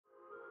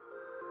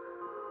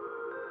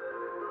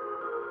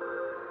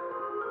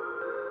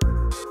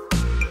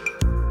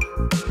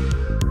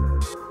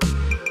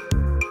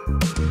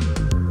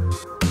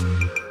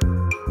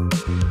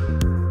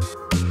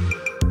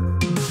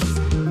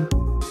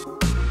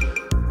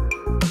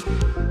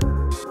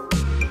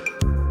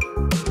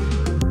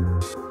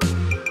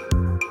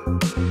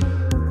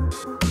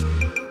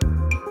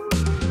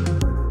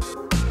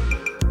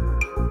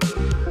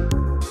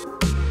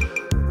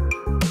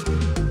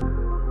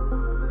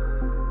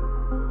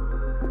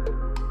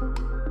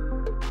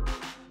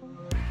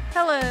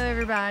Hello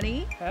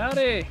everybody.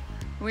 Howdy.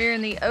 We're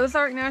in the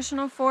Ozark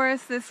National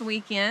Forest this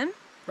weekend.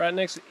 Right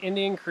next to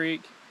Indian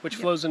Creek, which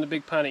flows into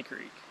Big Piney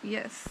Creek.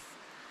 Yes.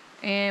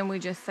 And we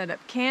just set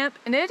up camp,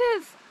 and it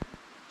is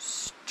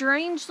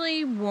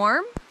strangely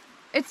warm.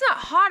 It's not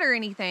hot or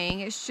anything,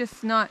 it's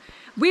just not,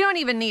 we don't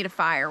even need a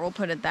fire, we'll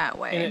put it that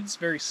way. And it's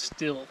very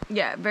still.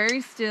 Yeah,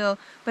 very still.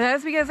 But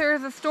that's because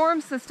there's a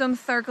storm system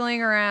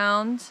circling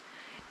around,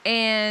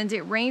 and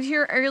it rained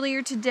here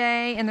earlier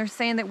today, and they're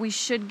saying that we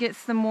should get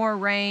some more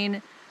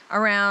rain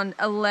around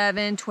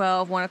 11,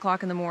 12, 1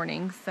 o'clock in the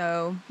morning.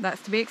 So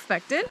that's to be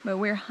expected, but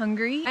we're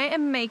hungry. I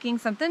am making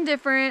something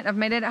different. I've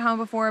made it at home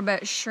before,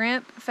 but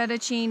shrimp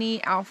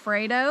fettuccine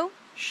Alfredo.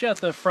 Shut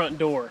the front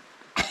door.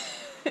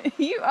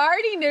 You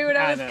already knew what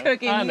I was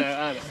cooking. I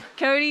know.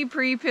 Cody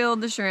pre-peeled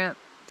the shrimp,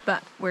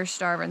 but we're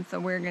starving, so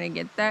we're gonna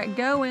get that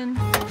going.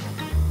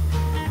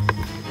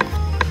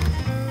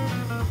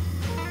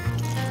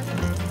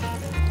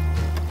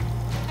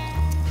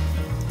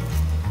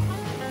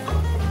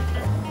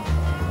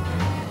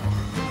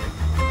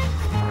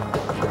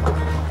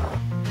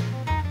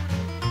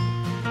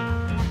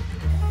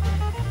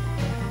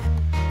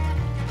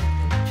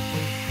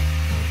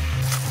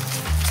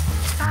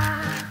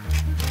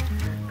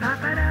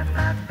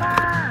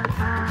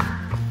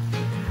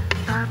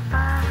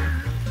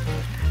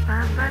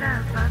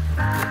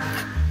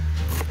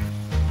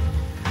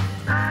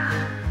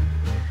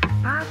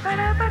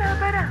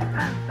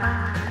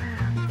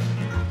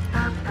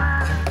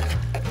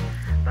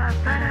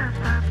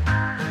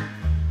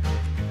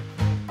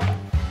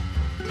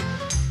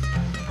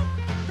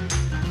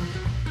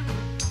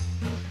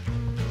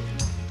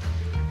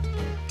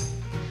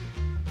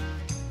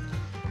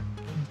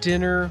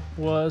 Dinner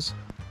was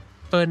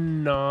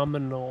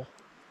phenomenal.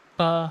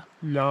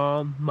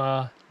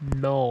 Phenomenal.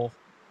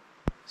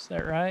 Is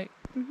that right?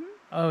 Mm-hmm.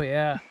 Oh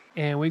yeah.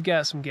 And we've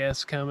got some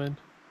guests coming.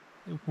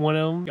 One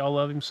of them, y'all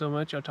love him so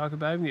much, y'all talk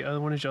about him. The other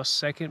one is y'all's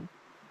second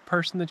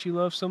person that you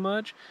love so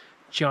much,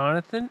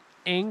 Jonathan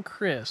and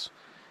Kris.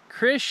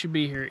 Kris should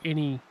be here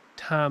any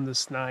time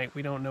this night.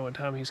 We don't know what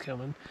time he's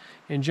coming.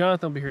 And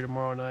Jonathan will be here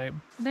tomorrow night.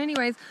 But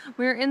anyways,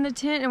 we're in the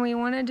tent and we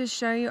wanted to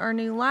show you our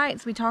new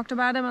lights. We talked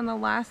about them on the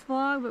last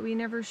vlog, but we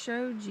never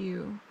showed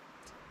you.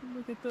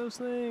 Look at those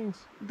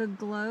things. The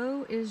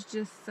glow is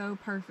just so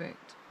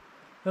perfect.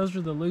 Those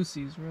are the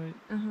Lucy's, right?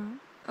 Uh-huh.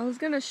 I was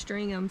gonna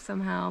string them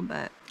somehow,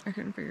 but I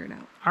couldn't figure it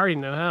out. I already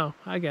know how.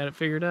 I got it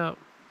figured out.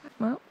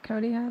 Well,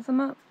 Cody has them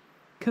up.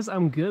 Because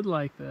I'm good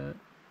like that.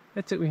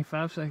 That took me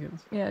 5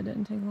 seconds. Yeah, it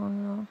didn't take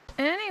long at all.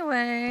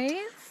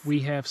 Anyways. We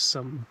have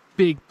some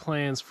big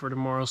plans for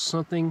tomorrow.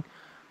 Something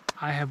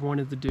I have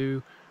wanted to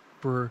do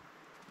for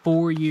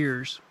 4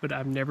 years, but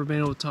I've never been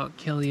able to talk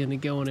Kellie into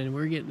going, and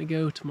we're getting to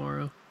go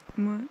tomorrow.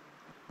 What?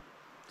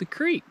 The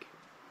creek.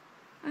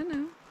 I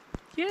know.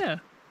 Yeah.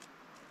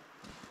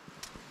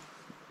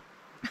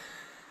 I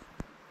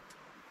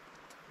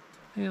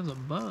think that was a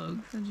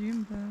bug. It's a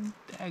June bug.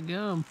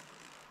 Daggum.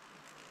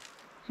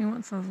 He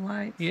wants those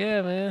lights.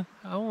 Yeah, man.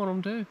 I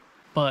want them too.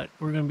 But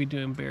we're going to be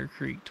doing Bear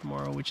Creek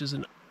tomorrow, which is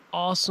an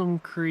awesome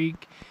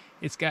creek.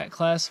 It's got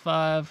Class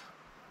 5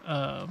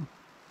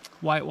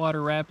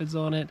 whitewater rapids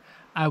on it.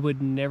 I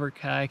would never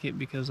kayak it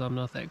because I'm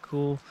not that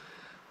cool.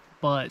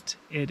 But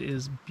it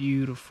is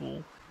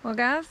beautiful. Well,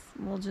 guys,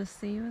 we'll just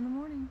see you in the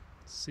morning.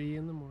 See you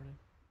in the morning.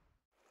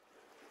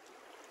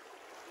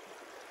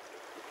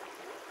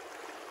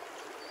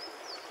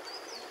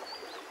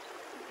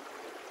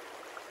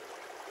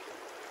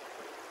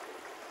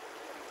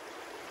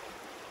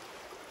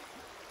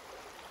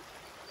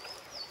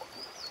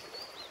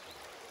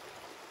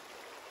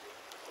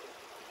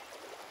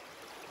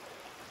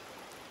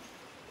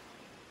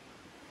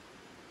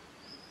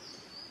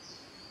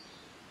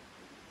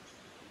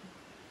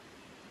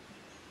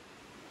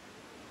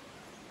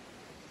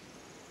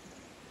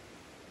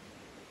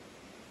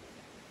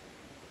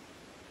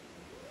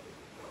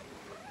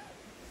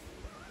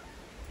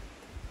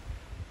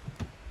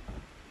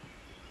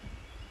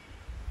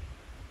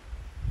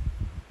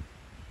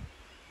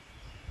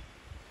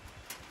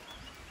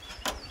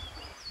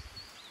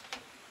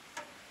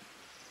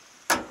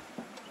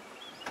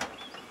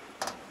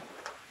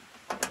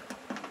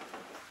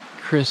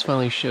 Kris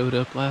finally showed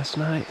up last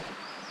night.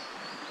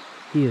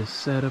 He is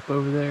set up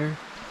over there.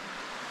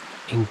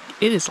 And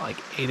it is like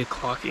 8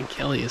 o'clock and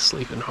Kellie is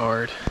sleeping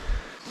hard.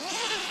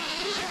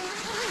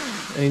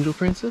 Angel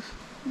Princess?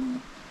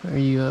 Are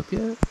you up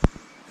yet?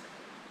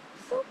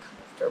 So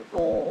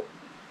comfortable.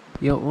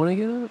 You don't want to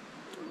get up?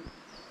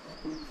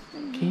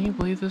 Can you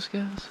believe this,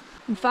 guys?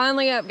 I'm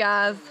finally up,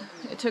 guys.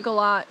 It took a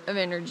lot of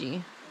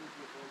energy,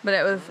 but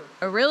it was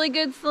a really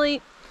good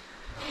sleep.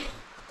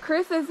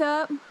 Kris is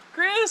up.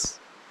 Kris!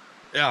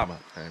 Yeah, I'm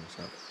up.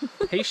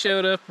 He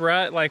showed up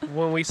right like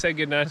when we said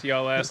goodnight to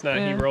y'all last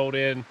night. He rolled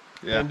in.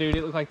 Yeah. And dude,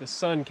 it looked like the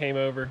sun came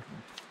over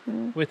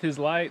with his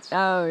lights.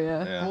 Oh,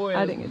 yeah. Boy,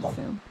 I didn't get to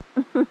see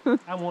him.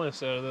 I want a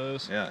set of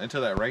those. Yeah, until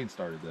that rain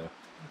started, though.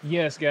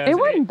 Yes, guys. It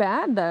wasn't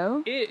bad,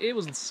 though. It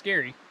was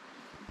scary.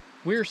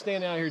 We were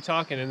standing out here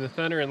talking in the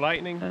thunder and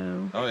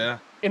lightning. Oh yeah.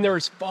 And there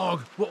was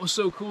fog. What was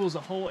so cool is the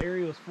whole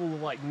area was full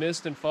of like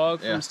mist and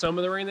fog from some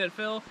of the rain that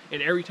fell.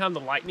 And every time the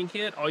lightning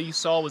hit, all you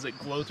saw was it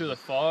glow through the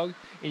fog.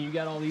 And you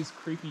got all these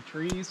creepy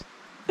trees.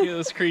 It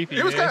was creepy.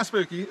 It was kind of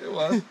spooky. It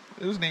was.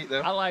 It was neat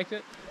though. I liked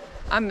it.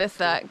 I missed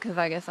that because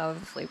I guess I was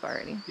asleep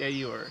already. Yeah,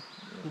 you were.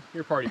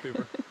 You're a party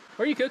pooper.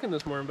 What are you cooking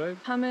this morning, babe?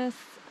 Hummus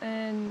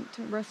and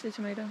roasted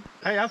tomato.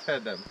 Hey, I've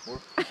had that before.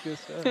 Good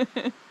stuff.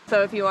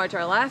 So if you watch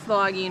our last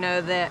vlog, you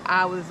know that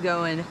I was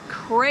going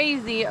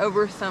crazy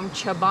over some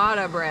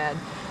ciabatta bread.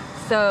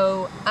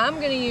 So I'm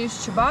gonna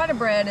use ciabatta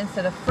bread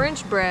instead of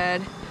French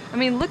bread. I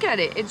mean, look at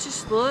it. It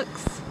just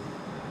looks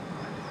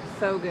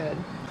so good.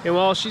 And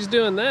while she's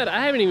doing that,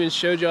 I haven't even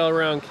showed y'all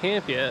around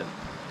camp yet.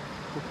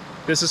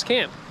 This is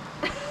camp.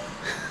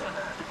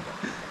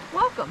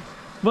 Welcome.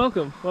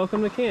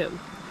 Welcome to camp.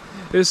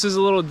 This is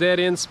a little dead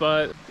end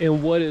spot,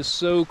 and what is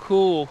so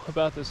cool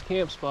about this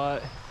camp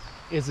spot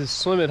is this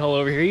swimming hole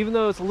over here, even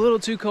though it's a little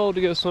too cold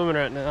to go swimming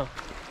right now.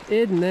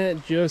 Isn't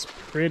that just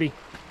pretty?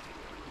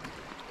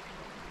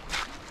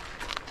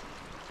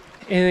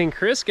 And then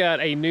Kris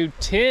got a new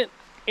tent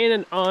and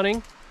an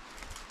awning,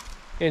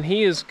 and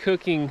he is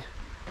cooking.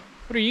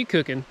 What are you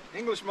cooking?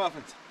 English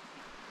muffins.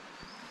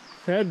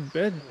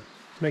 That'd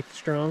make you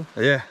strong.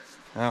 Yeah.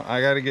 I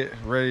got to get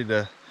ready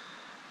to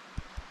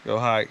go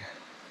hike.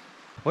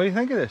 What do you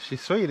think of this?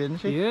 She's sweet, isn't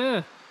she?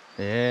 Yeah.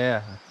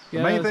 Yeah.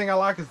 The main thing I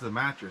like is the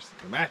mattress.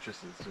 The mattress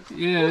is just...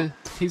 Yeah,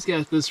 he's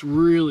got this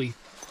really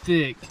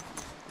thick,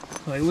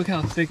 like look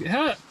how thick,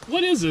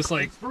 what is this,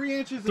 like 3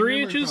 inches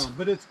 3 inches? Foam,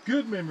 but it's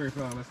good memory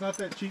foam. It's not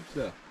that cheap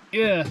stuff.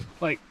 Yeah,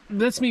 like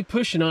that's me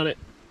pushing on it.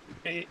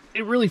 It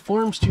really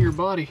forms to your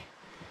body.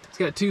 It's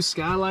got 2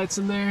 skylights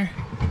in there.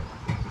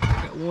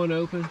 Got one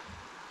open.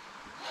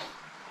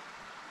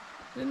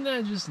 Isn't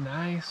that just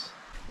nice?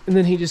 And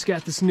then he just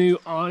got this new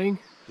awning.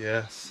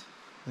 Yes,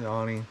 the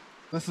awning.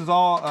 This is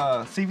all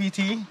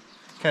CVT,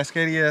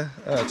 Cascadia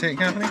Tent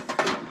Company,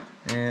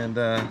 and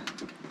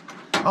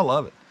I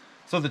love it.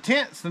 So the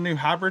tent's the new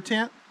hybrid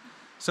tent,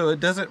 so it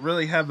doesn't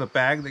really have the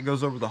bag that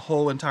goes over the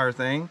whole entire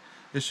thing.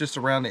 It's just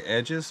around the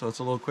edges, so it's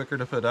a little quicker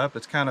to put up.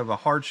 It's kind of a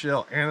hard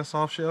shell and a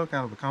soft shell,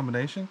 kind of a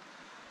combination.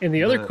 And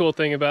the other cool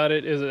thing about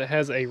it is it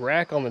has a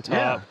rack on the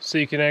top, so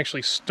you can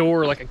actually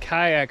store like a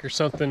kayak or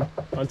something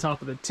on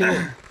top of the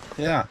tent.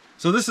 Yeah.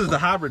 So this is the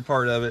hybrid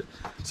part of it.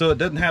 So it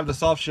doesn't have the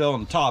soft shell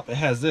on the top. It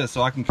has this,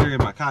 so I can carry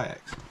my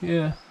kayaks.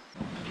 Yeah.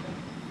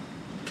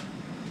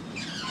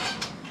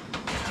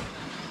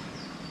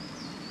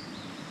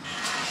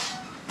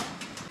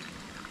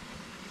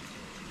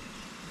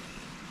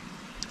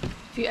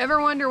 If you ever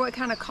wonder what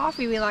kind of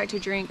coffee we like to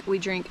drink, we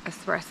drink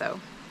espresso.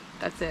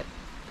 That's it.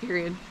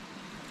 Period.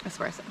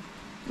 Espresso.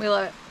 We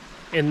love it.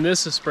 And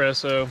this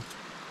espresso,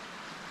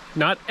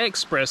 not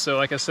espresso,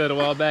 like I said a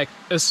while back,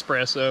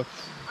 espresso,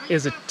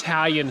 is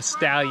Italian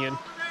stallion.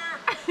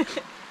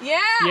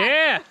 Yeah!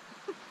 Yeah!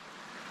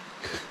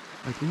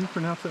 Can you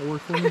pronounce that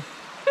word for me?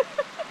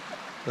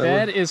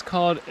 That is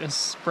called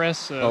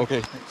espresso.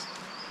 Okay.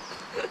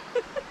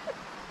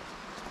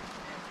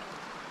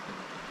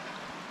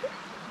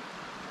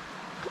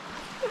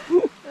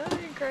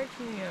 That cracks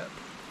me up.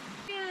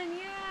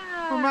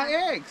 Yeah. For my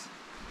eggs.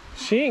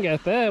 She ain't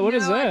got that. What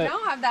is No, that? I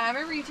don't have that. I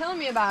remember you telling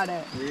me about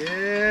it.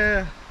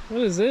 Yeah.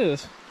 What is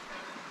this?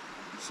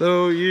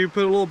 So you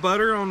put a little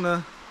butter on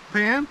the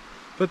pan,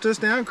 put this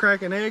down,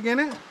 crack an egg in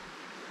it.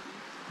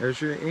 There's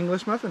your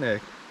English muffin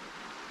egg.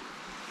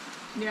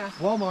 Yeah.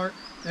 Walmart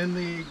in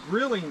the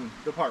grilling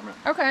department.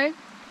 Okay.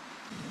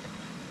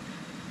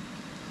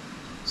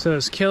 So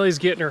as Kellie's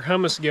getting her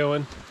hummus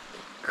going,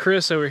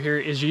 Kris over here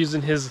is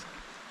using his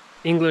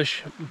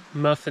English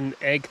muffin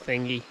egg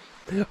thingy.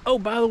 Oh,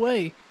 by the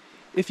way,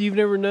 if you've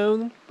never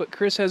known, but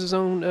Kris has his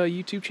own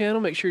YouTube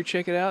channel, make sure you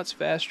check it out. It's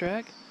Fast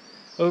Track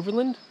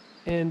Overland.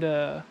 And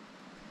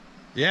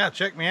yeah,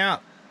 check me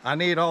out. I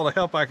need all the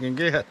help I can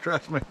get,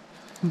 trust me.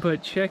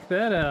 but check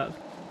that out.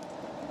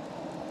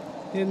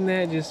 Isn't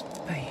that just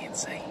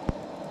fancy?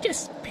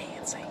 Just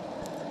fancy.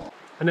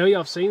 I know y'all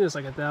have seen this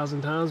like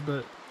 1,000 times,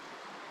 but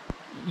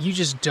you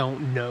just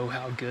don't know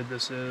how good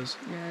this is.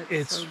 Yeah,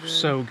 It's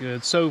so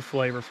good, so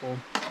flavorful.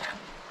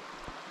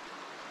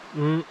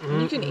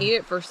 You can eat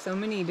it for so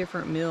many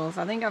different meals.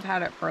 I think I've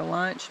had it for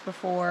lunch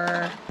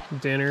before.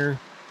 Dinner.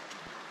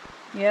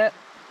 Yep.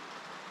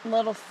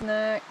 Little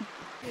snack.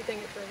 Do you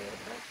think it's ready to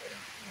press it?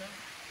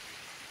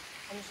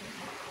 No.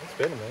 It's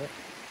been a minute.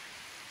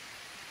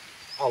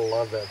 I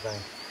love that thing.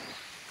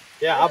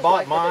 Yeah, I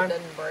bought mine. It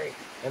doesn't break.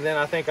 And then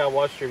I think I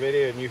watched your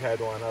video and you had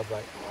one. I was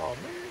like, oh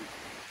man.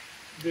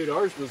 Dude,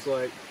 ours was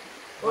like...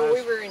 Well,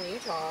 we were in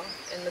Utah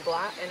and it was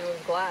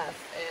glass,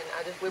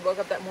 and we woke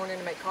up that morning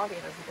to make coffee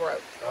and it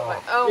broke. So I was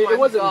like, oh my It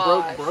wasn't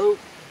gosh. broke.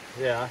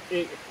 Yeah.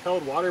 It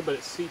held water, but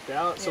it seeped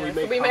out, so Yeah,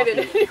 we made made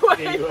it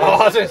coffee anyway.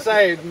 Oh, I was gonna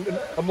say,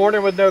 a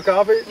morning with no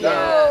coffee?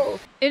 No.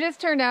 It has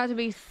turned out to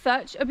be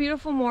such a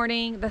beautiful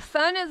morning. The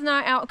sun is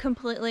not out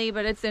completely,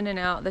 but it's in and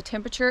out. The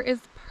temperature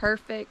is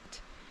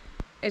perfect.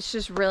 It's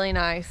just really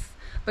nice.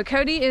 But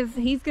Cody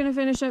he's gonna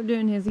finish up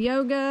doing his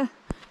yoga,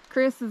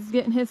 Kris is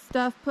getting his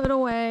stuff put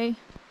away.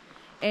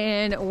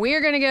 And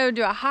we're gonna go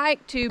do a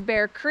hike to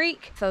Bear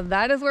Creek. So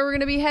that is where we're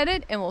gonna be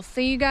headed, and we'll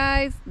see you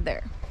guys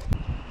there.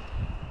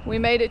 We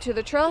made it to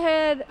the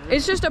trailhead.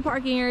 It's just a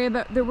parking area,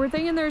 but we're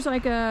thinking there's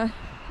like a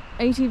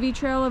ATV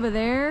trail over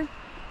there.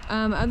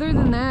 Other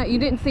than that, you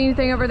didn't see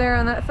anything over there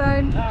on that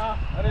side? No,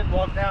 I didn't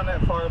walk down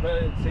that far, but I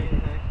didn't see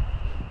anything.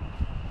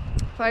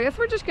 So I guess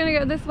we're just gonna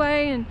go this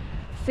way and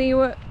see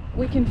what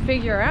we can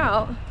figure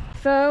out.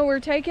 So we're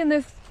taking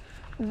this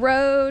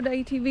road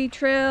ATV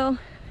trail,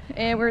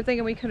 and we were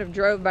thinking we could have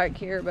drove back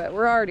here, but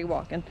we're already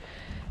walking.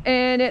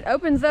 And it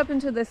opens up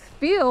into this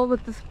field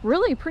with this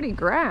really pretty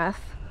grass.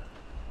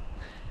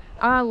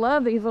 I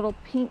love these little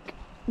pink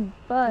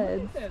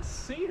buds. Look at that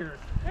cedar.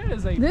 That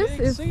is a This big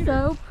is cedar.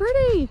 so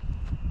pretty.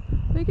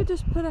 We could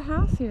just put a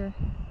house here.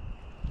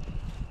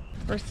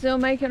 We're still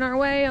making our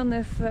way on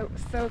this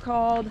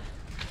so-called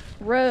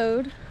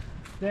road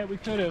That we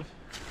could have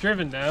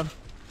driven down.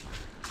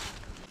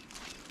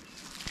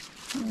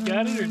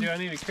 Got it, or do I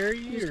need to carry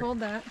you? Just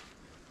hold that.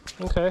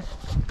 Okay.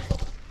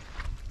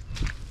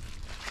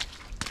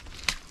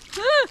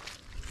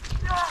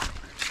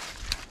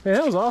 Yeah,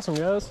 that was awesome,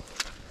 guys.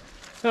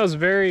 That was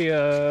very,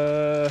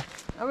 I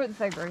wouldn't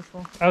say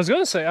graceful. I was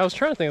gonna say, I was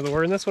trying to think of the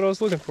word, and that's what I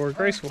was looking for,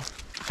 graceful.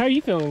 How are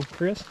you feeling,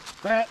 Kris?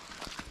 Fat.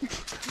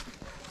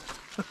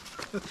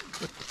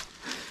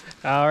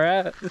 All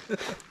right.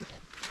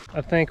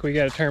 I think we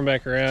got to turn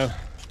back around.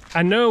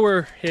 I know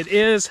where it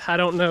is. I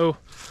don't know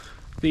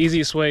the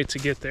easiest way to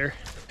get there.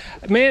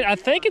 Man, I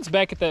think it's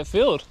back at that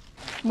field.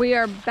 We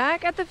are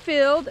back at the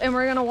field, and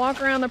we're gonna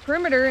walk around the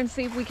perimeter and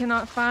see if we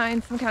cannot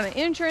find some kind of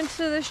entrance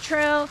to this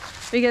trail,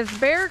 because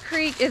Bear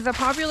Creek is a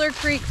popular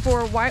creek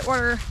for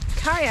whitewater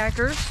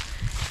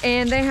kayakers,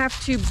 and they have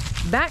to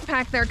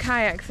backpack their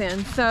kayaks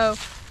in. So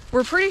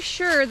we're pretty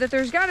sure that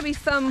there's got to be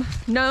some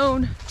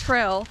known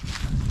trail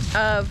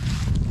of,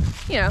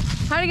 you know,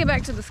 how to get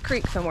back to this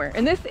creek somewhere.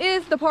 And this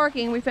is the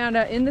parking we found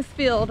out in this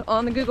field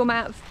on the Google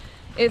Maps.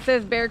 It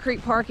says Bear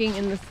Creek parking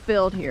in this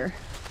field here.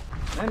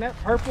 And that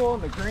purple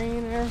and the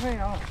green and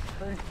everything, oh, it's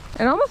pretty.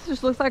 It almost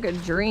just looks like a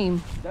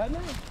dream. Doesn't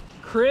it?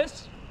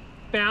 Kris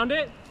found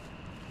it.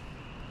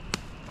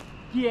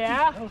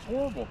 Yeah. That was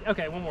horrible.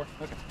 Okay, one more.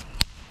 Okay.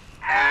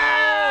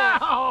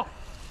 Ow!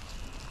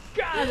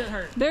 God, it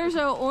hurt. There's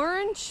an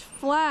orange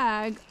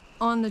flag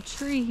on the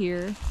tree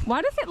here.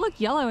 Why does it look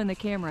yellow in the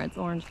camera? It's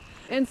orange.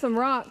 And some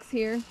rocks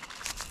here.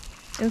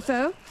 And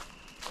so,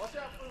 Watch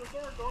out for the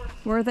sword door.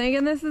 we're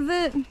thinking this is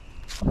it.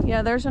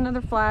 Yeah, there's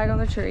another flag on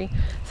the tree.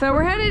 So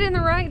we're headed in the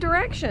right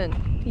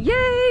direction.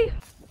 Yay!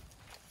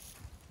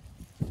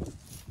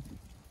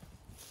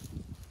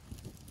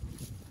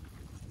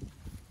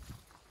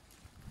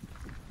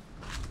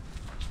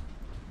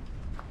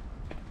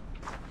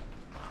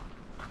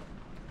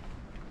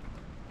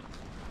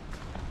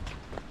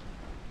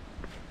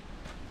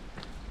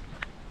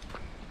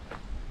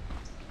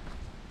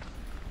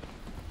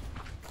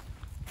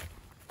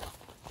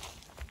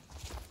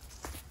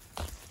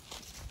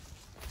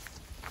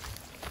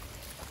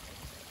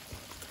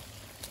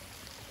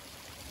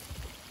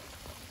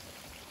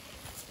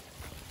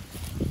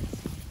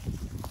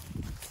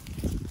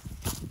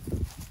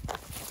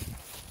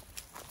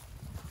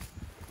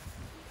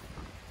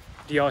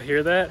 Do y'all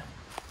hear that?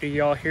 Do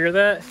y'all hear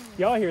that?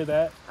 Y'all hear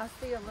that? I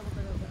see a little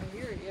bit of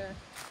it here,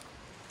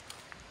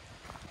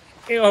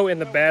 yeah. Oh, and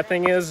the bad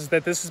thing is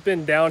that this has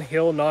been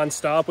downhill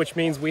nonstop, which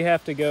means we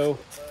have to go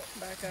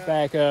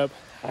back up.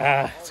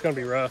 Ah, it's gonna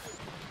be rough.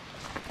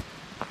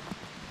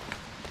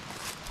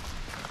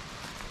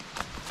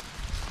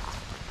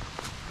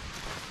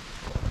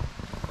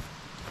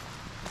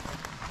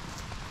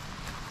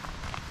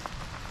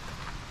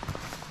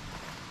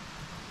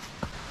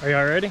 Are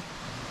y'all ready?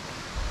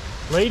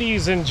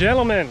 Ladies and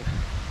gentlemen,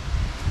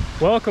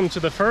 welcome to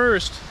the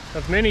first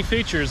of many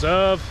features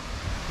of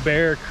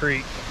Bear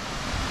Creek.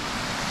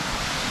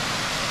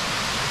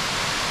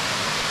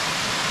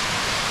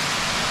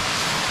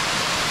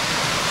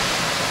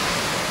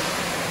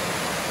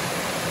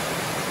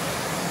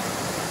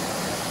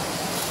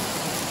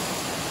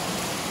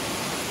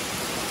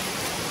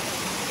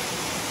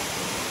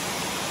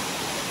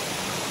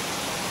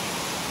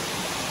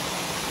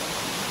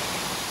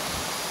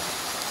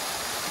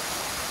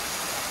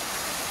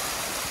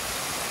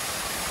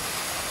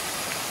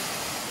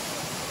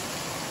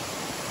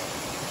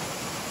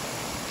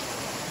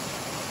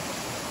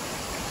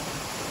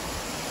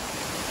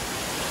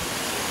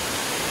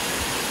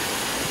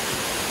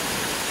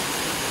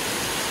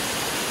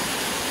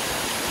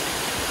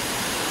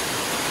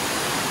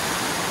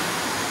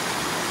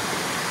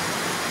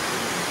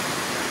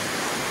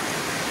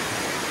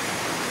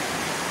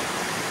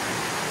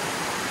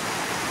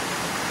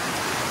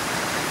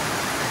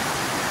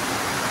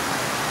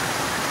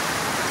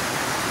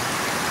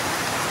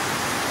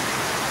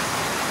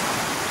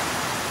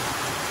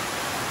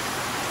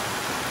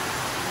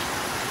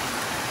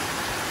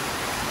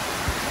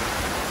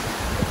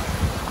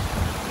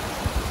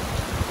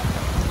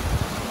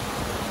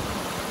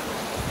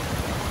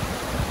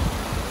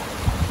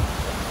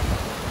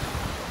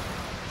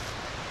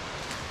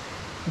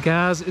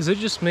 Guys, is it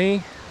just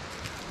me?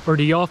 Or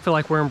do y'all feel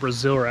like we're in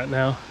Brazil right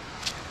now?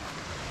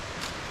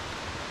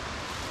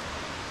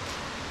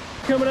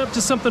 Coming up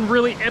to something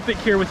really epic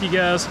here with you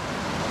guys.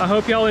 I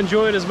hope y'all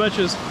enjoy it as much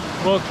as,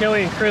 well,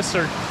 Kelly and Kris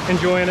are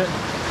enjoying it.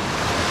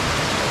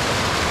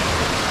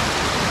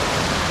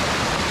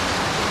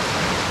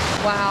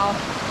 Wow,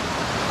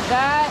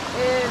 that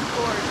is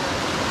gorgeous.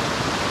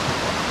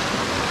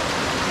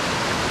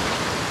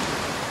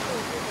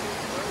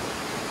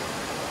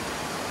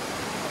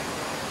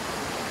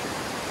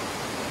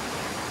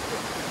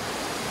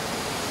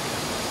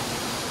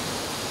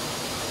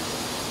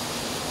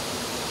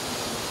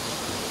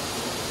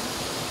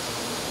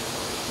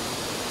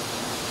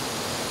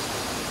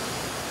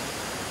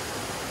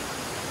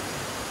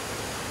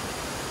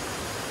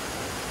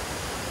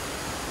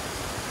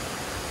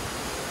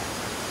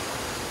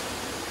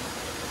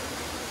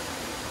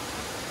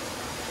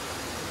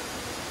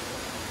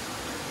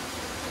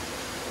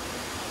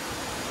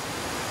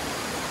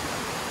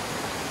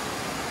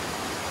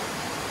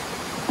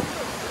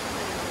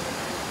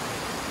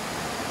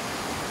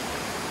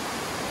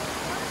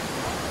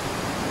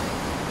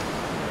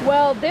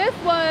 Well, this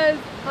was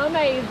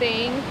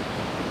amazing,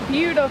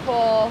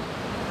 beautiful.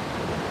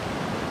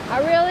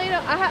 I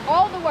have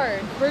all the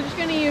words. We're just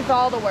gonna use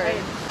all the words.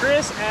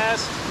 Kris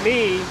asked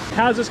me,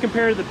 how does this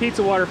compare to the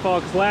pizza waterfall?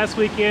 Because last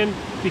weekend,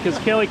 because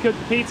Kelly cooked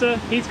the pizza,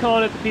 he's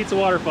calling it the pizza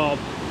waterfall.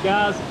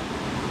 Guys,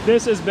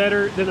 this is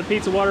better than the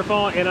pizza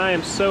waterfall, and I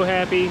am so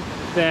happy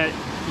that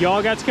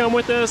y'all got to come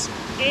with us,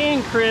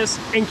 and Kris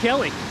and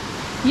Kelly.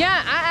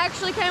 Yeah, I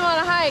actually came on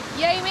a hike.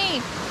 Yay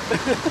me.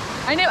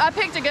 I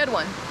picked a good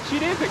one. She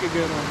did pick a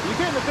good one. You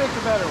couldn't have picked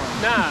a better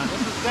one. Nah.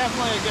 This is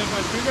definitely a good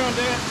one. If you're gonna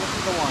do it, this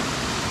is the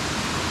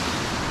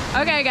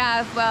one. Okay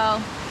guys,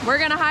 well, we're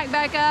gonna hike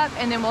back up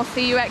and then we'll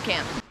see you at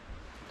camp.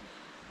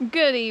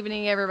 Good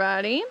evening,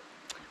 everybody.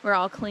 We're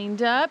all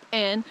cleaned up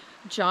and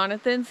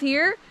Jonathan's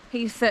here.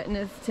 He's setting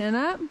his tent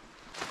up.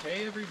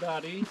 Hey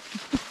everybody.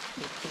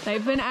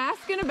 They've been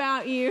asking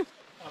about you.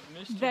 I've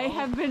missed They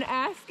have been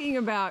asking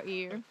about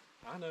you.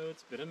 I know,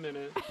 it's been a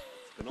minute.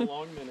 It's been a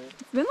long minute.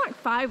 It's been like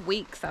 5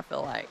 weeks, I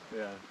feel like.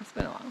 Yeah. It's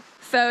been a while.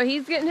 So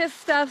he's getting his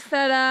stuff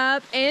set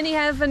up and he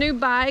has a new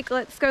bike.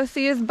 Let's go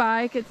see his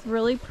bike. It's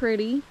really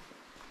pretty.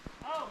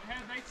 Oh,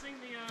 have they seen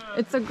the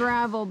It's a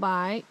gravel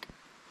bike.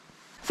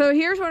 So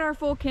here's what our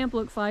full camp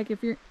looks like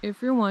if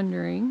you're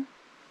wondering.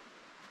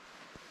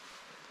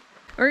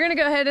 We're gonna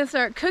go ahead and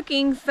start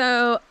cooking.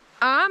 So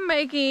I'm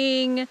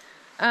making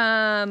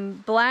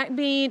black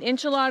bean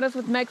enchiladas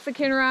with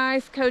Mexican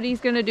rice. Cody's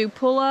gonna do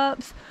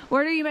pull-ups.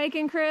 What are you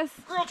making, Kris?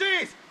 Grilled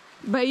cheese!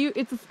 But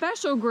it's a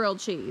special grilled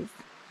cheese.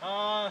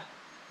 Yeah,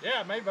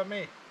 made by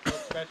me. It's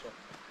special.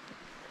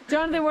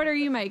 Jonathan, what are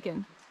you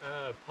making?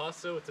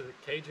 pasta with a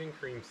Cajun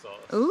cream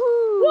sauce. Ooh.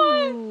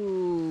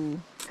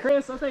 What?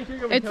 Kris, I think you're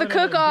gonna be It's a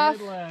cook-off.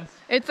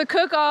 It's a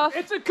cook-off.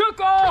 It's a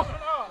cook-off!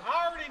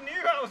 I already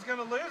knew I was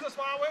gonna lose. That's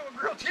why I went with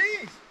grilled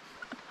cheese.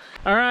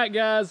 All right,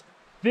 guys.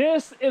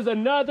 This is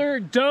another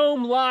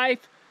Dome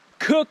Life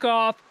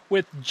cook-off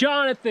with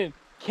Jonathan,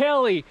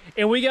 Kelly,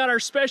 and we got our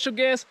special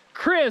guest,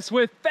 Kris,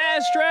 with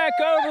Fast Track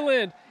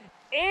Overland.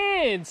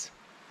 And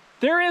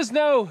there is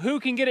no who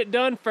can get it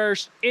done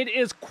first. It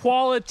is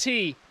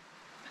quality.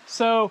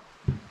 So,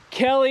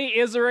 Kelly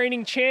is the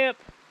reigning champ.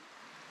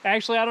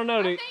 Actually, I don't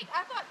know. I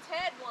thought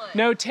Ted won.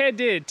 No, Ted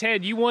did.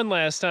 Ted, you won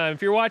last time.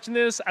 If you're watching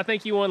this, I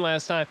think you won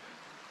last time.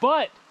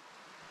 But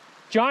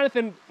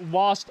Jonathan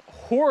lost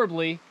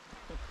horribly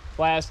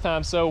last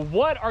time. So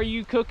what are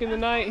you cooking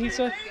tonight, he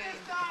said?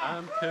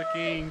 I'm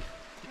cooking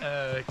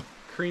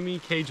creamy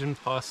Cajun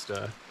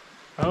pasta.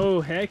 Oh,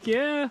 heck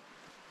yeah.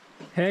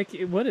 Heck,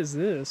 what is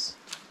this?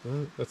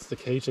 Well, that's the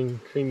Cajun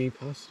creamy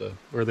pasta,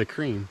 or the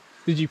cream.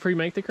 Did you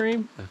pre-make the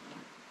cream? Yeah.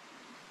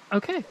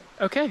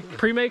 Okay.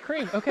 Pre-made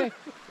cream. Okay.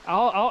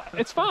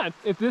 It's fine.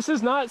 If this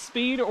is not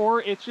speed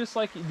or it's just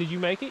like, did you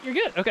make it? You're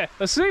good. Okay.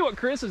 Let's see what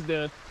Kris is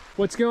doing.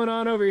 What's going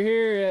on over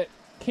here at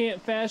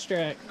Camp Fast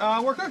Track?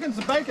 We're cooking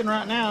some bacon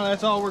right now.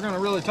 That's all we're gonna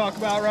really talk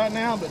about right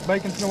now, but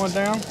bacon's going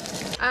down.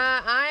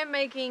 I'm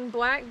making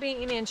black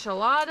bean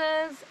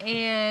enchiladas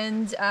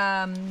and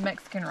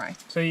Mexican rice.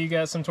 So you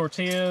got some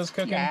tortillas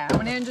cooking? Yeah, I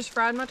went in and just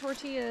fried my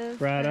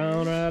tortillas. Right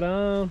on, right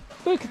on.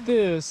 Look at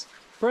this.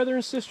 Brother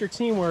and sister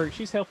teamwork.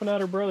 She's helping out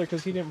her brother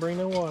because he didn't bring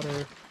no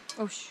water.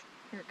 Oh,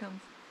 here it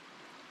comes.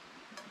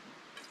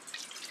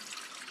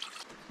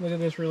 Look at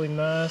this really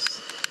nice,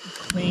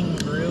 clean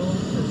grill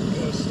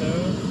or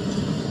stove.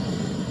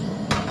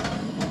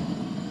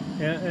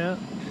 Yeah.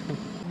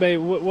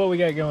 Babe, what we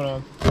got going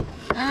on?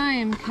 I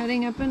am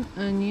cutting up an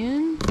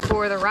onion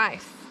for the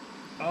rice.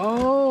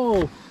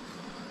 Oh,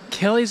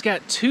 Kelly's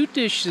got two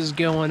dishes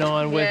going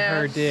on with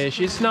her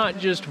dish. It's not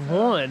just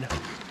one.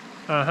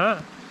 Uh-huh.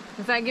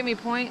 Does that give me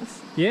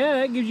points? Yeah,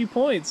 that gives you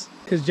points.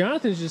 Because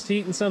Jonathan's just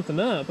heating something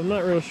up. I'm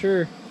not real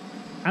sure.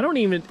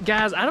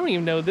 Guys, I don't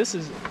even know this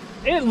is...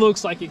 It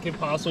looks like it could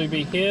possibly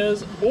be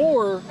his,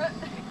 or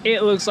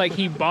it looks like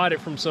he bought it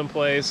from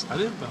someplace. I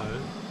didn't buy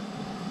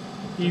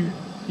it.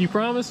 You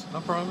promise?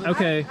 I promise.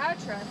 Okay. I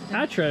trust him.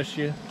 I trust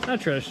you. I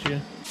trust you.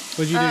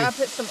 What'd you do? I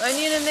put some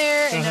onion in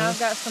there, and now I've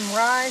got some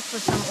rice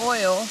with some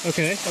oil.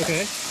 Okay,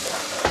 okay.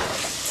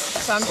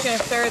 So I'm just gonna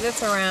stir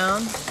this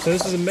around. So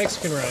this is a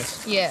Mexican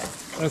rice.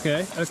 Yes.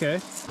 Okay,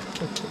 okay.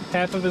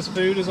 Half of this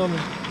food is on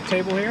the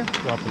table here.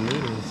 Dropping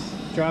noodles.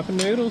 Dropping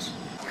noodles.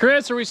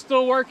 Kris, are we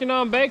still working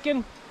on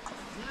bacon?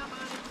 Yeah,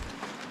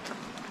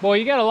 buddy. Boy,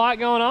 you got a lot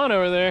going on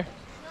over there.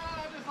 No,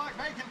 I just like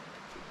bacon.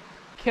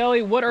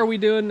 Kellie, what are we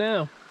doing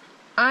now?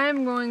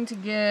 I'm going to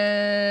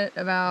get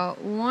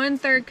about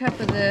 1/3 cup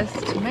of this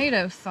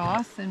tomato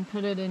sauce and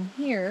put it in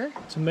here.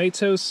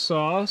 Tomato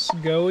sauce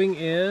going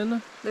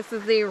in. This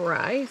is the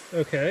rice.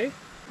 Okay.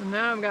 And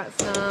now I've got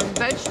some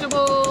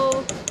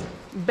vegetable,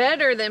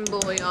 better than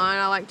bouillon.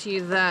 I like to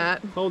use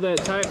that. Hold that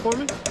tight for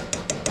me.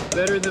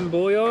 Better than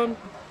bouillon.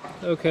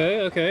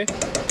 Okay, okay.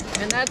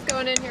 And that's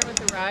going in here with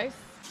the rice.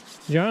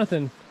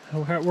 Jonathan,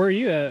 where are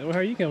you at? How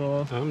are you coming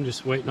along? I'm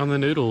just waiting on the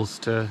noodles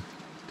to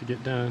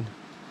get done.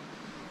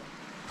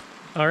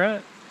 All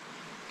right.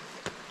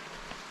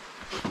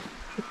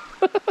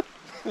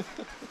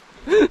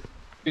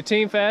 Your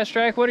team fast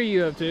track, what are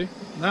you up to?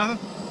 Nothing.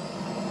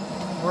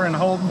 We're in the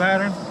holding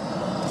pattern.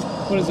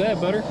 What is that,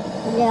 butter?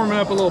 We're warming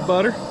up a little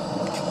butter.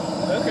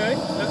 Okay,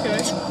 okay.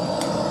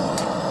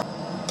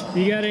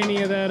 You got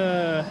any of that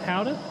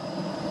Gouda?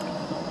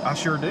 I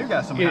sure do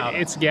got some Gouda.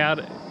 It's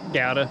Gouda.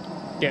 Gouda.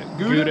 Yeah,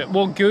 Gouda?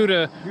 Well,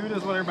 Gouda. Gouda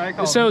is what everybody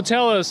calls So it.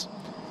 tell us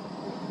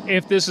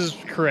if this is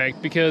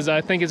correct, because I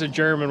think it's a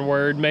German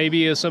word,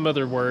 maybe it's some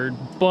other word,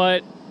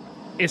 but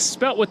it's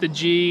spelt with a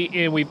G,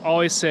 and we've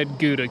always said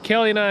Gouda.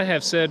 Kellie and I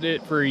have said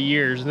it for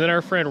years, and then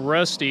our friend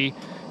Rusty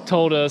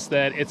told us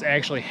that it's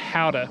actually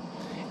Gouda.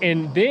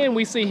 And then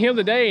we see him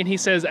today, and he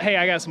says, hey,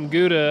 I got some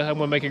Gouda. I'm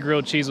gonna make a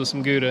grilled cheese with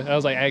some Gouda. I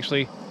was like,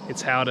 actually,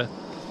 it's Gouda.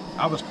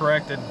 I was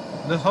corrected.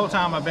 This whole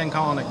time I've been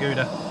calling it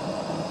Gouda.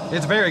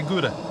 It's very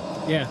Gouda.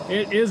 Yeah,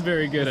 it is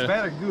very good. It's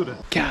very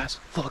Gouda. Guys,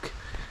 look.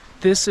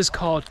 This is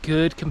called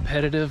good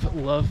competitive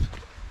love.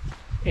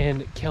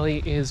 And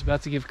Kellie is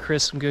about to give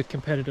Kris some good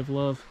competitive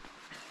love.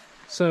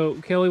 So,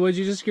 Kellie, what'd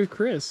you just give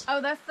Kris? Oh,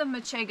 that's the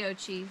Manchego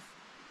cheese.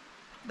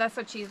 That's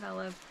what cheese I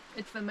love.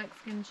 It's the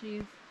Mexican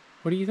cheese.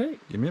 What do you think?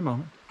 Give me a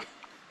moment.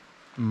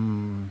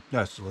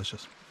 That's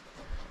delicious.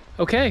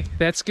 Okay,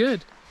 that's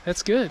good.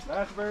 That's good.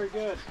 That's very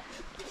good.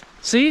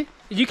 See?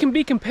 You can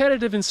be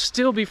competitive and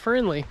still be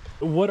friendly.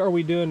 What are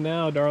we doing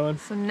now, darling?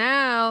 So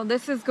now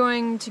this is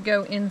going to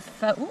go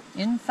inside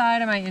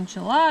of my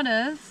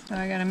enchiladas. So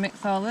I gotta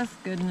mix all this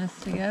goodness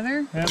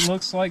together. That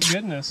looks like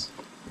goodness.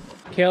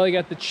 Kellie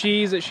got the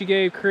cheese that she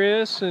gave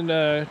Kris and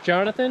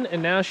Jonathan,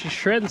 and now she's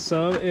shredding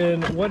some.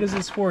 And what is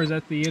this for? Is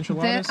that the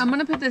enchiladas? I'm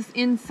gonna put this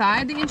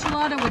inside the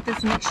enchilada with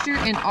this mixture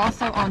and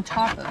also on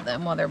top of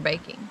them while they're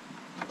baking.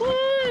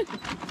 What?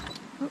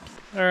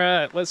 All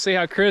right, let's see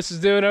how Kris is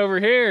doing over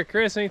here.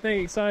 Kris, anything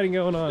exciting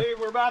going on? Dude,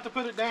 we're about to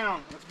put it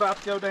down. It's about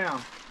to go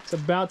down. It's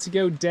about to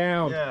go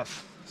down.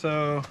 Yes.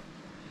 So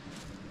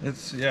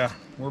it's, yeah,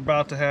 we're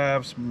about to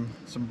have some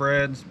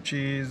bread, some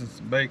cheese, and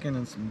some bacon,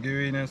 and some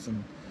gooiness,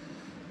 and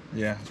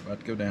yeah, it's about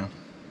to go down.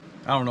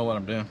 I don't know what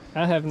I'm doing.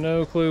 I have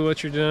no clue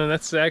what you're doing.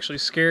 That's actually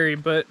scary,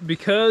 but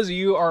because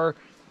you are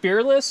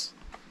fearless,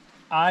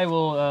 I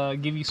will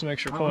give you some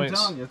extra points.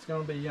 I'm telling you, it's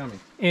gonna be yummy.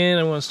 And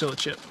I want to steal a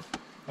chip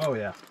Oh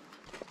yeah.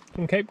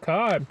 from Cape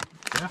Cod.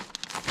 Yeah.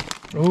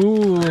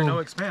 Ooh. No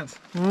expense.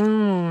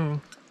 Mmm.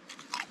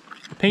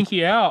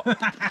 Pinky out.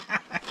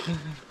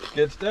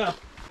 Good stuff.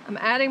 I'm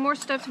adding more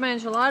stuff to my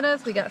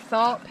enchiladas. We got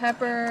salt,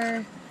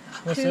 pepper,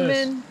 What's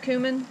this?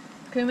 cumin.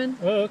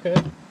 Oh, okay.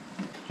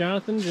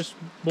 Jonathan, just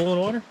boiling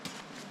water.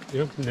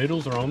 Yep,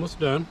 noodles are almost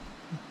done.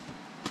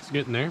 It's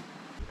getting there.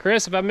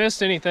 Kris, have I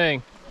missed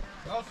anything?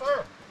 Oh,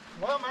 sir.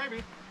 Well,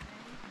 maybe.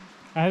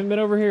 I haven't been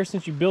over here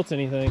since you built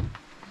anything.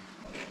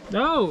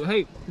 No,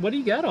 hey, what do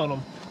you got on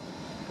them?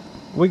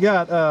 We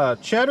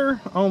got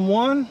cheddar on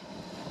one.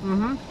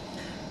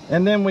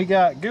 And then we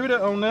got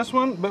Gouda on this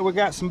one, but we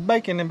got some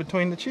bacon in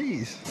between the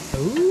cheese.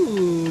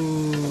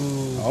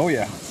 Ooh. Oh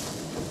yeah.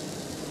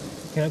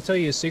 Can I tell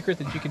you a secret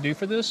that you can do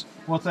for this?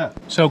 What's that?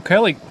 So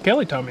Kellie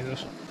taught me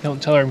this.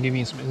 Don't tell her I'm giving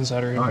you some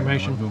insider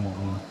information.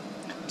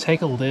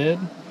 Take a lid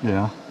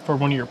Yeah. for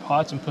one of your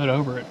pots and put it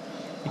over it.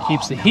 It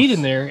keeps the heat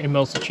in there and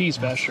melts the cheese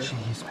faster.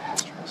 Cheese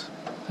masters.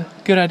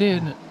 Good idea,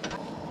 isn't it?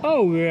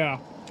 Oh yeah.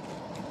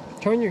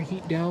 Turn your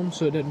heat down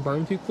so it doesn't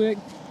burn too quick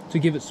to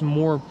give it some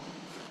more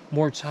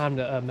time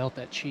to melt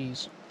that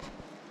cheese.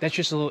 That's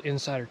just a little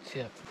insider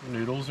tip.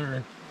 Noodles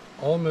are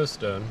almost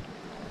done.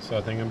 So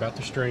I think I'm about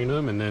to strain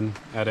them and then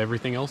add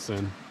everything else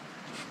in.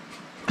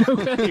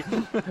 Okay.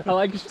 I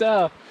like your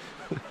style.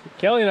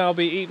 Kellie and I'll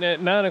be eating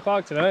at 9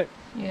 o'clock tonight.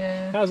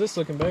 Yeah. How's this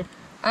looking, babe?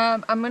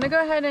 I'm gonna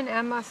go ahead and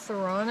add my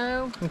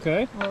serrano.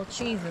 Okay. A little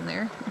cheese in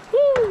there.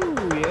 Woo,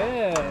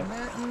 yeah. Add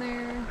that in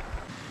there.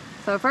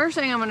 So first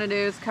thing I'm gonna do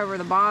is cover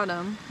the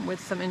bottom with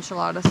some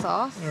enchilada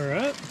sauce. All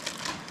right.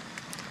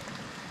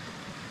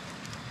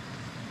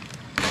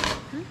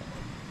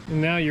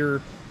 And now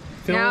you're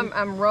filling. Now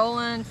I'm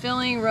rolling,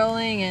 filling,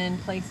 rolling, and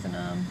placing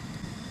them.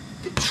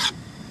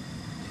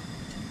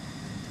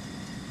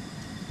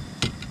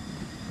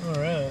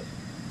 All right.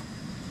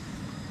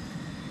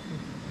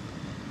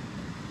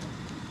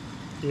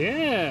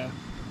 Yeah.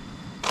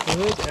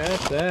 Look at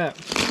that.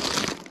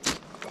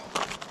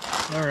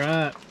 All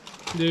right,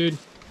 dude.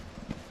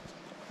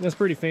 That's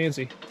pretty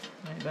fancy.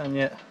 Ain't done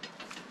yet.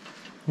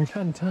 You're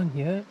not done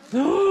yet?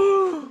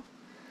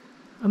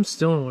 I'm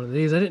still in one of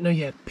these. I didn't know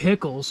you had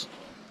pickles.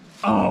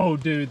 Oh,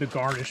 dude, the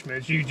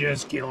garnishments. You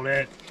just killed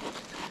it.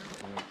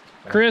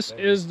 Kris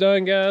is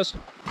done, guys.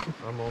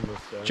 I'm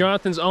almost done.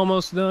 Jonathan's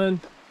almost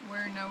done.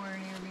 We're nowhere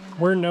near being done.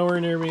 We're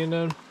nowhere near being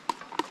done.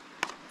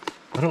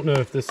 I don't know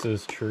if this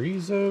is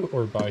chorizo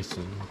or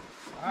bison.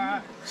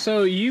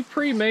 So you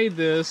pre-made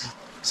this.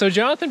 So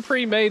Jonathan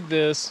pre-made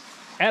this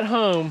at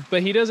home,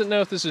 but he doesn't know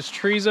if this is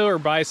chorizo or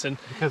bison.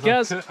 Because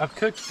Guys, I've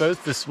cooked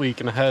both this week,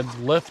 and I had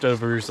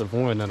leftovers of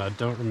one, and I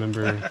don't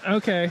remember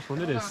okay. what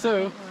it is.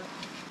 So,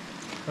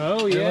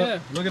 Oh, Hey, yeah.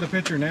 look at the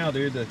picture now,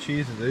 dude. The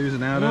cheese is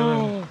oozing out of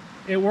Oh,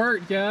 it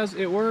worked, guys.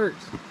 It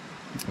worked.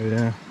 it.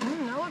 Yeah.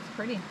 That looks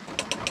pretty.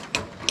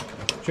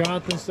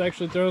 Jonathan's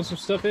actually throwing some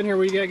stuff in here.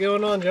 What you got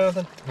going on,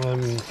 Jonathan?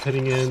 I'm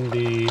putting in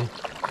the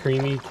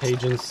creamy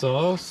Cajun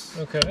sauce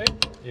Okay.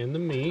 in the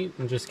meat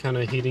and just kind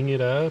of heating it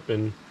up.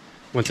 And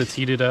once it's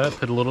heated up,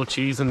 put a little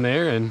cheese in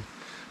there and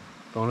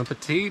bon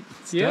appetit.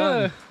 It's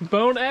Yeah.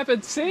 Bon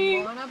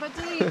appetit. Bon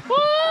appetit.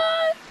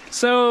 What?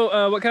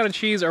 So, what kind of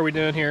cheese are we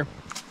doing here?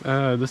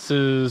 done. This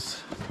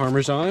is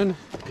Parmesan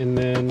and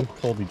then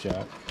Colby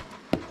Jack.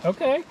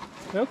 Okay.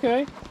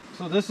 Okay.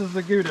 So this is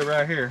the Gouda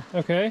right here.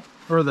 Okay.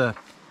 Or the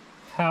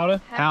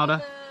Howda.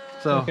 Howda.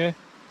 So Okay.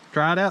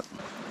 try it out.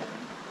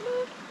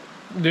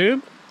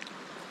 Dude.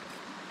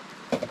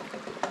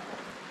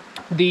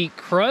 The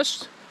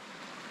crust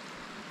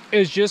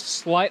is just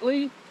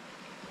slightly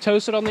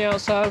toasted on the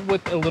outside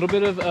with a little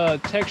bit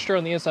of texture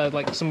on the inside,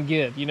 like some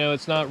give. You know,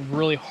 it's not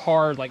really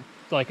hard like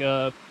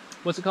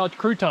what's it called?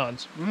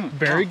 Croutons.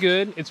 Very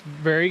good. It's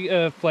very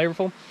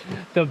flavorful.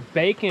 The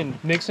bacon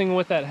mixing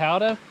with that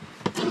howda,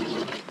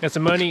 that's a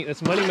money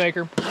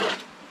maker.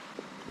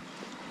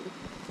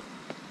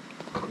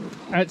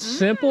 That's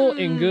simple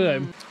and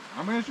good.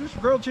 I mean, it's just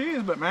grilled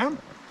cheese, but man,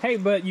 Hey,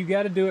 but you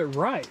got to do it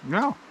right.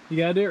 no. You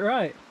got to do it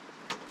right.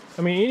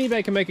 I mean,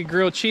 anybody can make a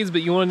grilled cheese,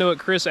 but you want to know what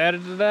Kris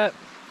added to that?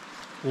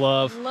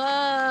 Love.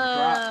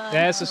 Love.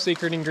 That's the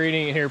secret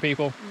ingredient here,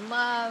 people.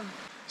 Love.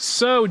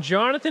 So,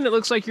 Jonathan, it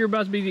looks like you're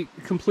about to be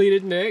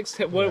completed next.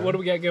 What do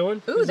we got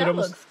going? Ooh, Is it that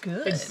almost- looks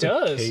good. It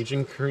does.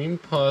 Cajun cream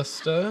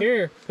pasta.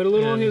 Here, put a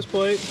little on And his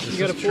plate. This You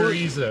got a is fork?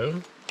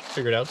 chorizo.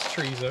 Figured out it's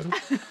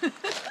chorizo.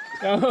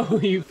 Oh,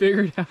 you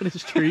figured out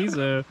it's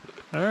chorizo.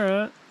 All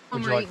right.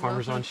 Would you like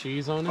Parmesan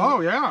cheese on it?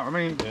 Oh yeah. I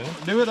mean, Yeah.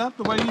 do it up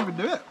the way you would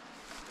do it.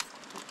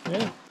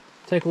 Yeah.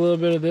 Take a little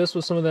bit of this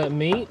with some of that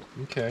meat.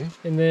 Okay.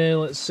 And then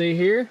let's see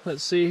here.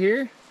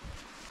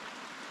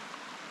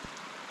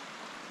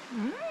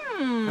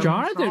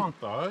 Jonathan, Strong.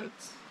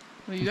 Thoughts?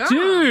 Yeah.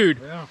 dude,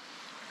 Yeah.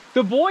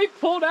 the boy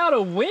pulled out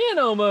a win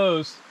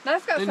almost.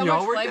 That's got so And y'all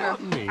much were flavor.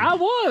 doubting me. I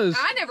was.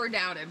 I never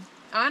doubted.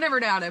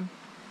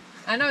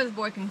 I know this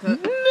boy can cook.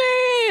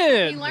 He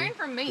Man. learned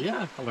from me.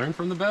 Yeah, I learned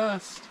from the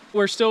best.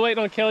 We're still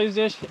waiting on Kellie's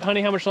dish.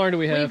 Honey, how much longer do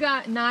we We've have?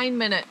 got 9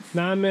 minutes.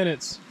 9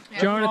 minutes.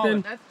 That's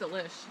Jonathan, solid. That's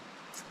delish.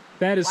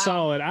 that is Wow.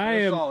 solid. That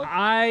is solid.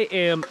 I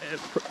am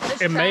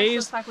This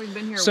amazed. looks like we've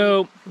been here a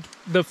So week.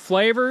 the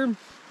flavor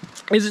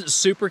isn't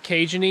super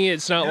Cajun-y.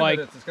 It's not Yeah, like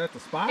but it's got the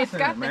spice It's in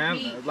got it, the man.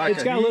 heat. Like it's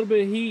the got a heat. little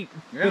bit of heat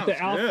Yeah, with the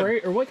it's good.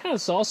 Alfredo. Or what kind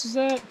of sauce is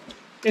that?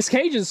 It's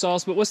Cajun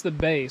sauce, but what's the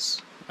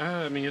base?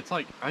 I mean, it's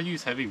like I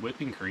use heavy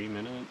whipping cream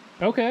in it.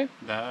 Okay.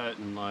 That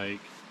and like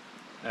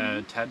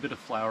a tad bit of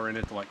flour in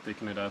it to like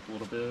thicken it up a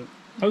little bit.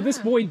 Oh, this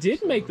boy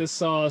did make the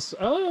sauce.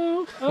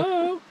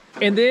 Oh.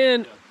 And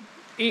then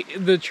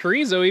the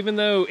chorizo, even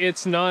though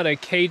it's not a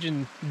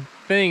Cajun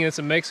thing, it's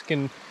a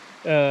Mexican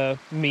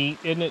meat,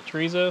 isn't it,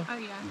 chorizo? Oh,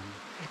 yeah.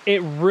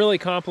 It really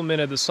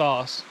complemented the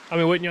sauce. I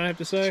mean, wouldn't y'all have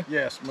to say?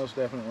 Yes, most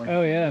definitely.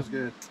 Oh, yeah. That's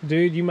good.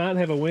 Dude, you might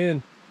have a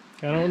win.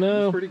 I don't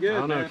know. It's pretty good. I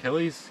don't know, man.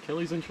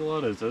 Kelly's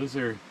enchiladas. Those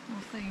are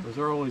We'll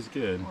see. always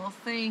good. We'll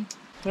see.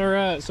 All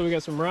right, so we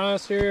got some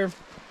rice here.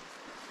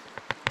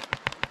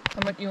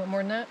 How much you want more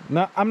than that?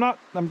 No, I'm not.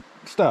 I'm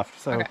stuffed.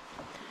 So. Okay.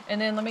 And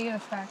then let me get a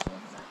spatula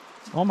for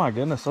that. Oh my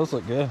goodness, those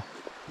look good.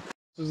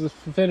 This is the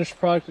finished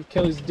product of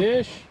Kellie's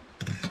dish.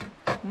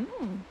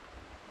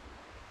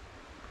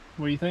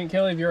 What do you think,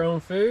 Kellie, of your own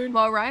food?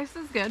 Well, rice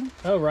is good.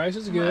 Oh, rice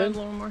is Add good. a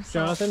little more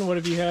salt. Jonathan, what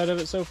have you had of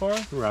it so far?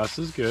 Rice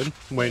is good.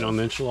 Waiting on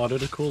the enchilada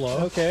to cool off.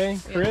 Okay,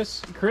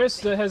 Kris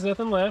has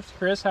nothing left.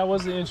 Kris, how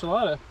was the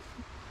enchilada?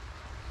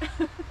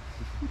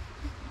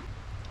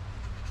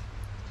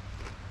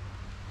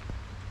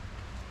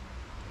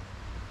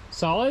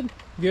 Solid?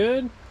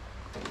 Good?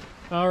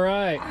 All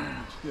right.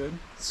 It's good.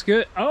 It's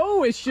good.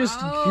 Oh, it's just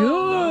Oh.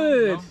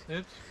 good.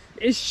 It's,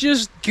 It's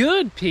just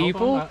good, hold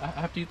people. on, I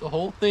have to eat the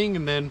whole thing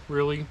and then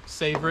really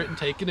savor it and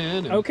take it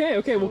in. And Okay,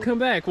 we'll come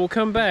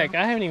back.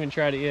 I haven't even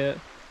tried it yet.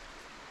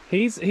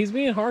 He's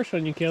being harsh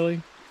on you,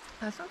 Kellie.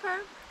 That's okay.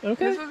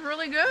 Okay. This was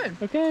really good.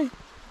 Okay.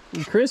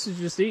 And Kris is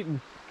just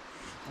eating.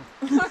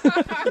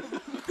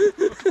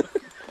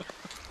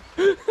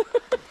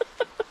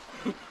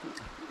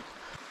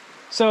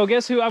 So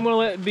guess who I'm gonna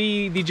let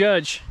be the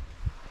judge?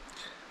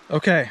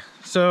 Okay,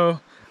 so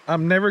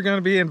I'm never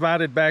gonna be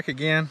invited back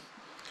again.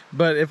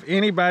 But if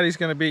anybody's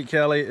gonna beat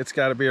Kelly, it's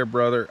gotta be her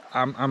brother.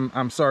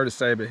 I'm sorry to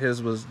say, but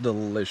his was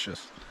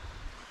delicious.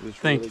 It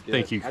was really good.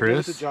 Thank you, I give it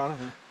Kris. to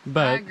Jonathan.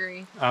 But I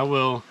agree. I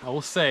will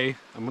say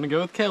I'm gonna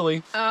go with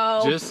Kelly.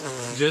 Oh.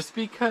 Just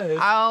because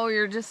Oh,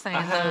 you're just saying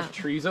I have that.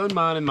 trees on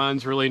mine, and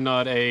mine's really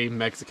not a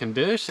Mexican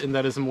dish, and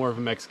that is more of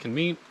a Mexican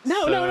meat.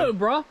 No,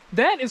 bro.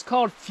 That is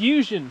called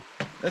fusion.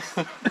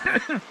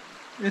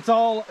 It's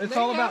all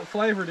about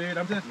flavor, dude.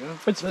 I'm just.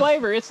 It's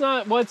flavor. It's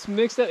not what's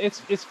mixed up.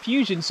 It's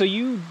fusion. So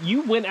you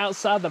went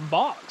outside the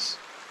box.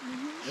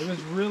 It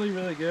was really,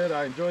 really good.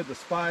 I enjoyed the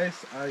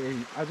spice.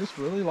 I just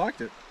really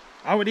liked it.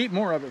 I would eat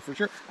more of it for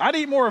sure. I'd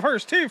eat more of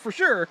hers too, for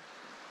sure.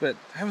 But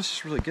that was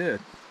just really good.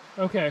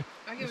 Okay.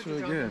 I give It's it to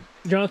really Jonathan.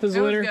 good. Jonathan's the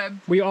It was winner. good.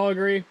 We all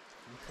agree.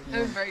 It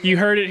was very good. You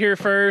heard it here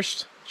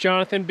first.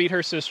 Jonathan beat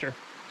her sister.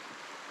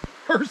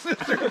 Her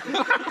sister.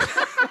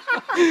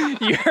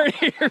 You heard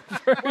it here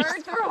first.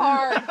 Words are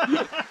hard.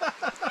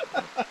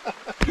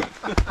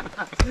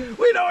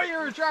 We know what you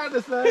were trying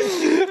to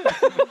say.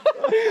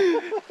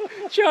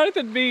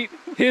 Jonathan beat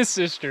his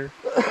sister.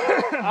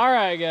 All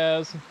right,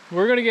 guys.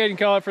 We're going to go ahead and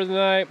call it for the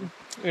night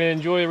and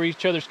enjoy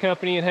each other's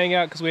company and hang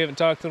out because we haven't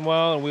talked in a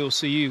while, and we will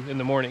see you in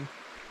the morning.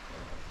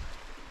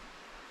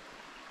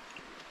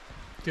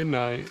 Good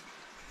night.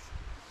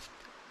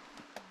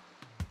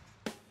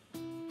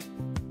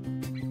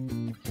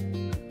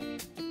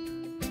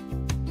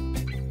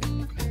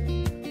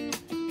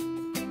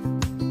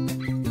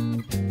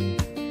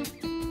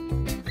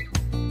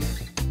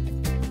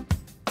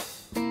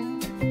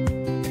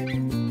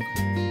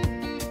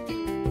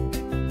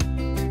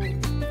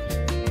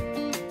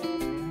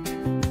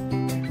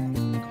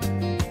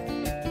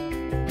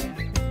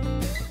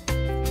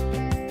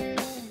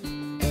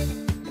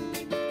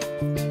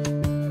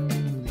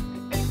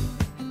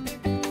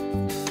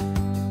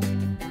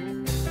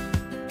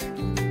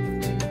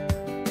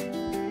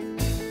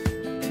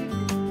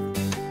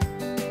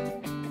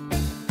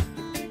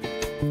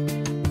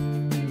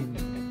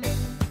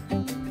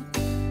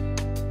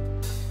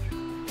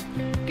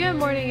 Good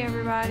morning,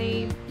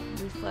 everybody.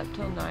 We slept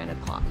till 9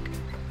 o'clock.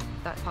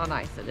 That's how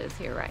nice it is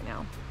here right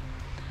now.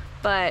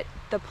 But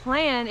the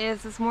plan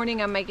is this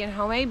morning I'm making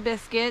homemade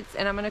biscuits,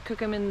 and I'm going to cook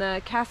them in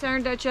the cast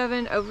iron Dutch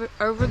oven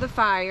over the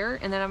fire,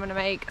 and then I'm going to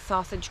make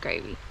sausage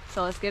gravy.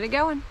 So let's get it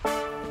going.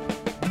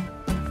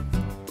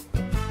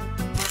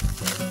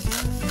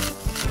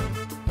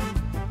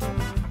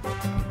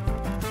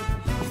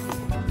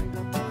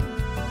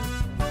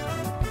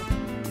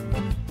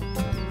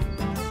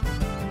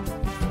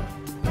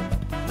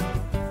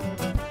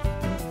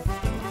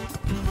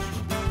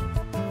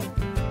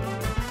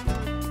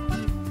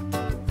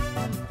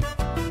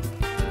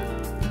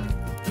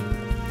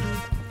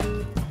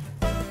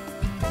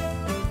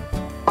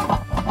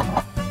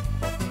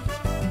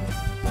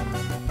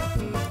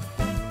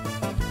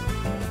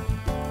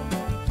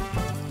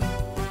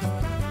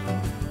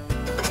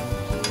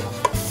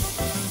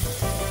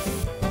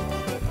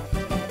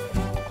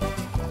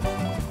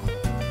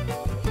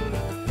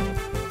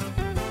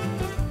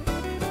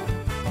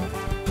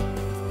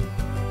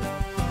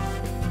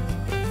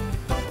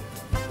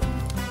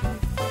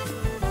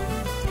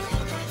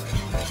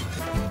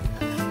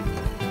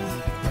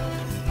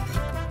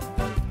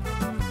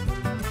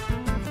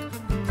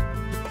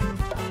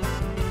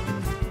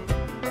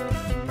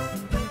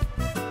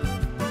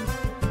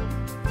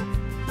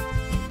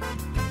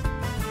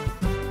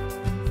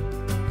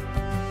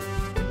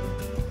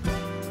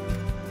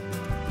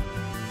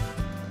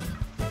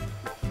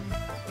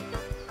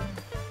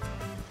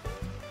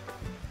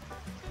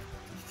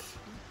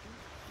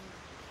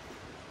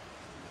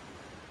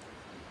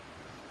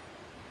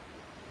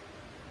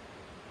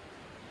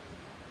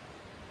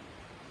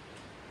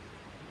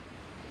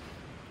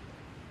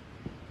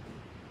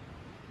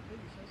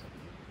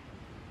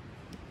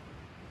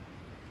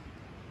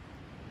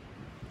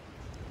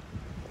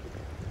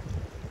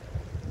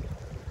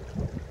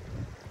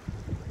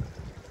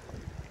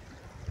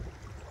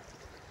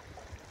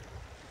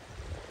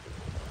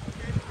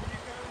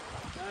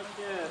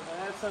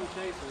 I had some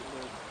chasers,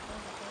 but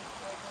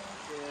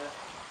yeah.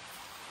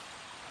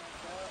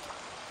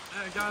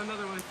 I got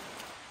another one.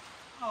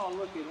 Oh,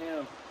 look at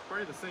him.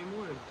 Probably the same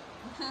one.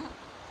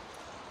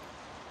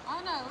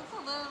 Oh no, it's a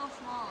little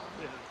smaller.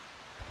 Yeah.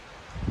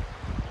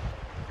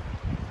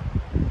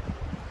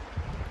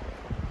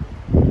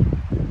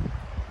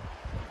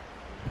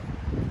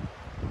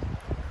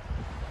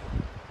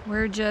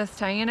 We're just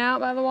hanging out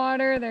by the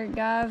water. Their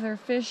guys are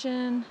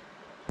fishing.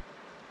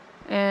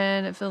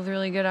 And it feels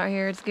really good out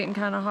here. It's getting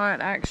kind of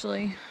hot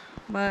actually,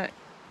 but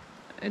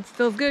it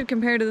feels good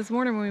compared to this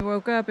morning when we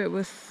woke up. It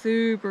was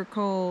super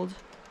cold.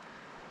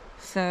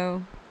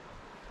 So,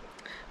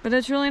 but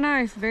it's really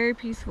nice, very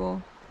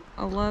peaceful.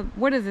 I love,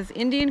 what is this,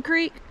 Indian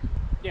Creek?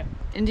 Yeah.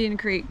 Indian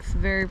Creek's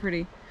very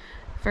pretty.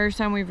 First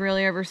time we've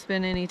really ever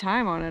spent any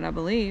time on it, I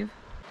believe.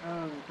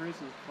 Oh, Kris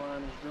is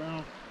flying his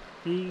drone.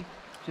 He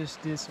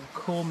just did some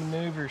cool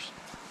maneuvers.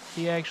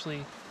 He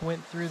actually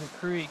went through the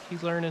creek.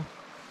 He's learning.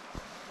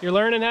 You're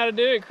learning how to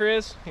do it,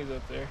 Kris. He's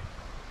up there.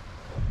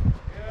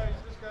 Yeah, you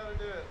just gotta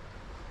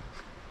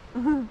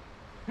do it.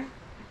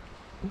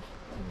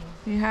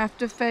 You have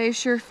to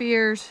face your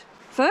fears.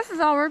 So this is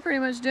all we're pretty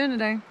much doing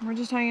today. We're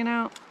just hanging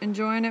out,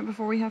 enjoying it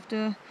before we have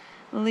to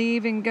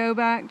leave and go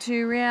back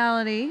to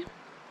reality.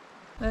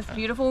 This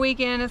beautiful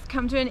weekend has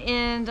come to an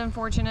end,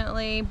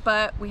 unfortunately,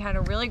 but we had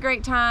a really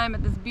great time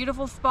at this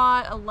beautiful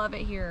spot. I love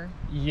it here.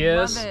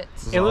 Yes. Love it.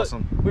 This is And look,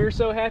 awesome. we were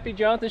so happy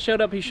Jonathan showed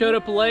up. He showed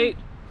up late,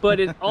 but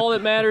all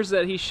that matters is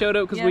that he showed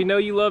up because we know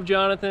you love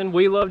Jonathan.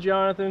 We love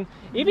Jonathan.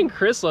 Even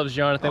Kris loves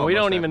Jonathan. Oh, we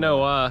most don't even know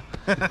why.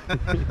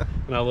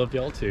 And I love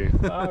y'all too.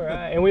 All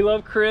right. And we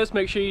love Kris.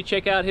 Make sure you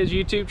check out his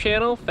YouTube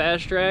channel,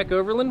 Fast Track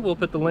Overland. We'll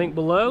put the link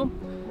below.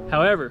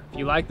 However, if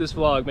you like this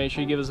vlog, make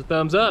sure you give us a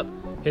thumbs up,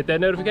 hit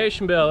that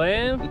notification bell,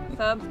 and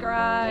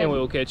Subscribe. we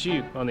will catch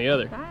you on the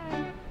other.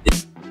 Bye.